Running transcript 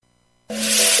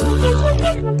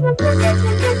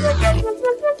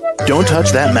Don't touch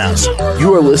that mouse.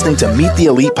 You are listening to Meet the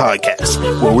Elite Podcast,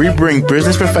 where we bring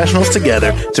business professionals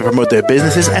together to promote their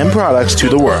businesses and products to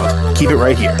the world. Keep it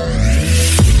right here.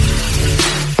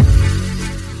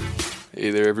 Hey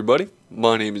there, everybody.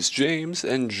 My name is James,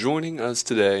 and joining us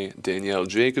today, Danielle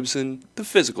Jacobson, the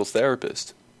physical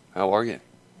therapist. How are you?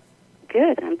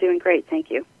 Good. I'm doing great.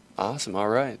 Thank you. Awesome. All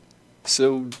right.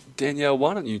 So, Danielle,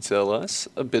 why don't you tell us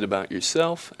a bit about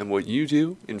yourself and what you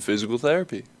do in physical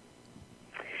therapy?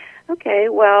 Okay.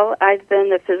 Well, I've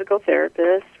been a physical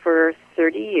therapist for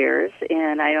 30 years,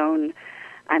 and I own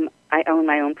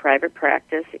my own private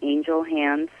practice, Angel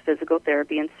Hands Physical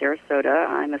Therapy in Sarasota.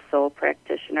 I'm a sole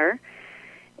practitioner,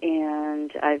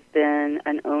 and I've been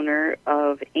an owner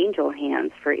of Angel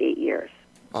Hands for 8 years.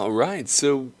 All right.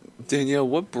 So, Danielle,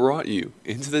 what brought you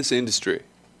into this industry?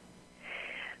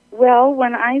 Well,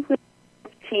 when I was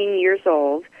 15 years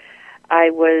old, I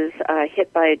was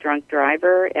hit by a drunk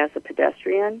driver as a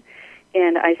pedestrian,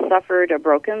 and I suffered a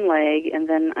broken leg, and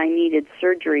then I needed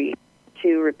surgery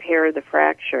to repair the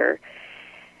fracture.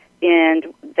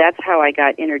 And that's how I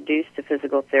got introduced to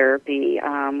physical therapy.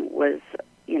 I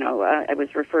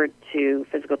was referred to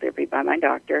physical therapy by my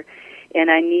doctor, and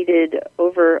I needed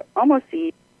over almost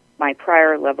my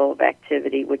prior level of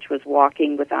activity, which was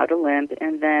walking without a limp,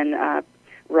 and then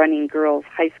running girls'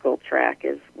 high school track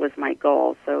was my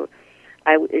goal. So,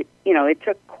 it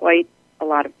took quite a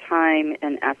lot of time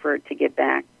and effort to get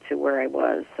back to where I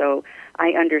was. So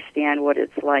I understand what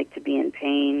it's like to be in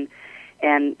pain,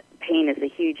 and pain is a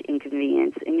huge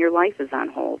inconvenience, and your life is on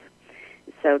hold.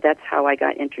 So that's how I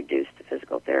got introduced to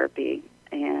physical therapy,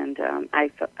 and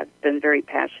I've been very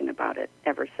passionate about it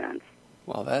ever since.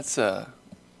 Well, that's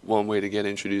one way to get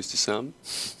introduced to some.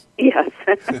 Yes.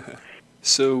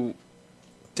 So,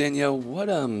 Danielle,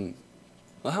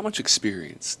 how much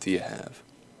experience do you have?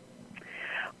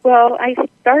 Well, I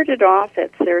started off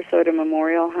at Sarasota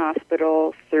Memorial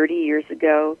Hospital 30 years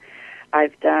ago.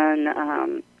 I've done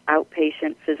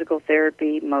outpatient physical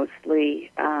therapy mostly,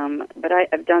 but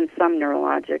I've done some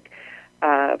neurologic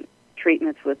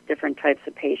treatments with different types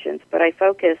of patients, but I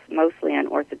focus mostly on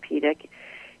orthopedic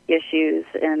issues,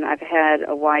 and I've had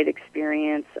a wide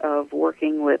experience of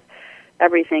working with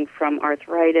everything from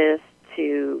arthritis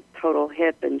to total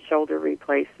hip and shoulder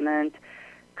replacement,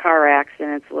 car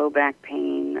accidents, low back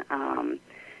pain,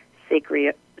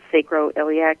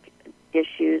 sacroiliac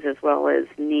issues, as well as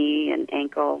knee and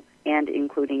ankle, and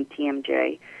including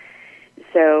TMJ.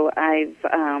 So I've,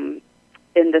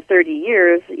 in the 30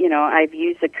 years, I've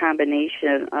used a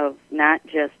combination of not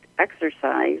just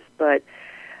exercise, but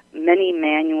many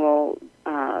manual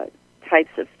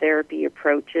types of therapy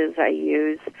approaches I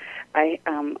use. I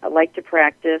like to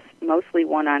practice mostly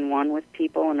one-on-one with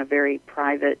people in a very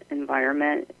private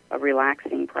environment, a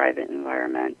relaxing private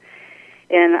environment.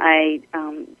 And I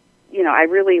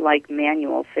really like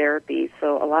manual therapy,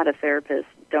 so a lot of therapists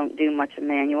don't do much of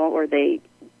manual, or they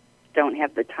don't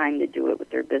have the time to do it with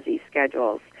their busy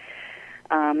schedules.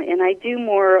 And I do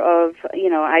more of,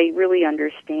 I really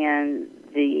understand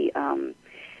the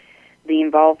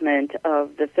involvement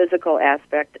of the physical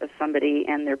aspect of somebody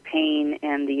and their pain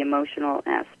and the emotional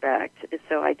aspect.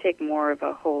 So I take more of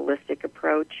a holistic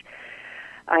approach.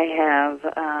 I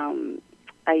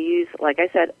use, like I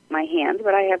said, my hands,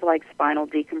 but I have like spinal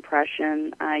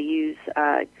decompression. I use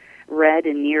red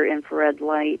and near-infrared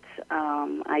light.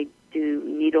 I do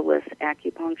needleless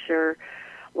acupuncture,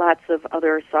 lots of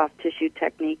other soft tissue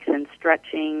techniques and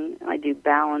stretching. I do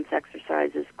balance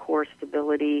exercises, core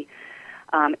stability.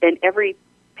 And every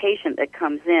patient that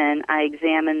comes in, I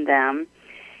examine them,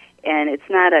 and it's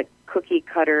not a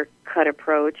cookie-cutter cut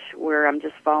approach where I'm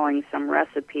just following some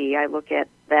recipe. I look at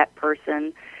that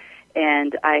person,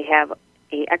 and I have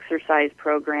a exercise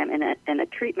program and a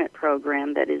treatment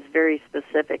program that is very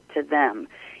specific to them.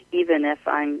 Even if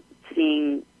I'm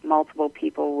seeing multiple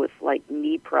people with, like,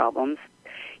 knee problems,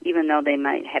 even though they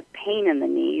might have pain in the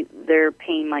knee, their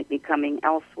pain might be coming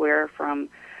elsewhere from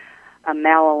a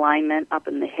malalignment up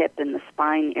in the hip and the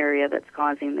spine area that's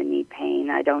causing the knee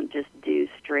pain. I don't just do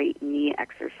straight knee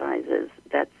exercises.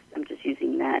 I'm just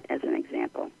using that as an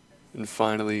example. And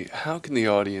finally, how can the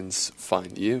audience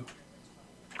find you?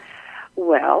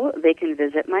 Well, they can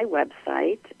visit my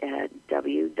website at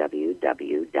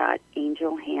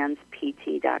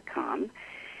www.angelhandspt.com,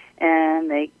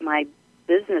 and my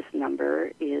business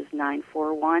number is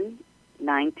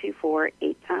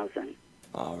 941-924-8000.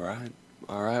 All right.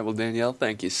 Well, Danielle,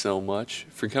 thank you so much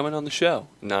for coming on the show.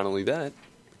 Not only that,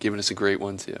 giving us a great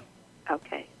one, too.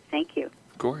 Okay. Thank you.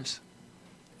 Of course.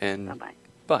 And bye-bye.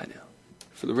 Bye now.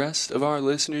 For the rest of our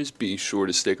listeners, be sure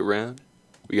to stick around.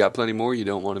 We got plenty more you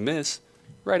don't want to miss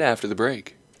right after the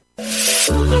break.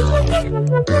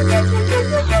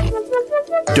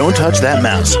 Don't touch that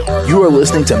mouse. You are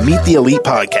listening to Meet the Elite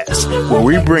Podcast, where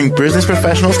we bring business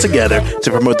professionals together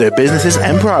to promote their businesses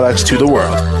and products to the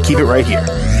world. Keep it right here.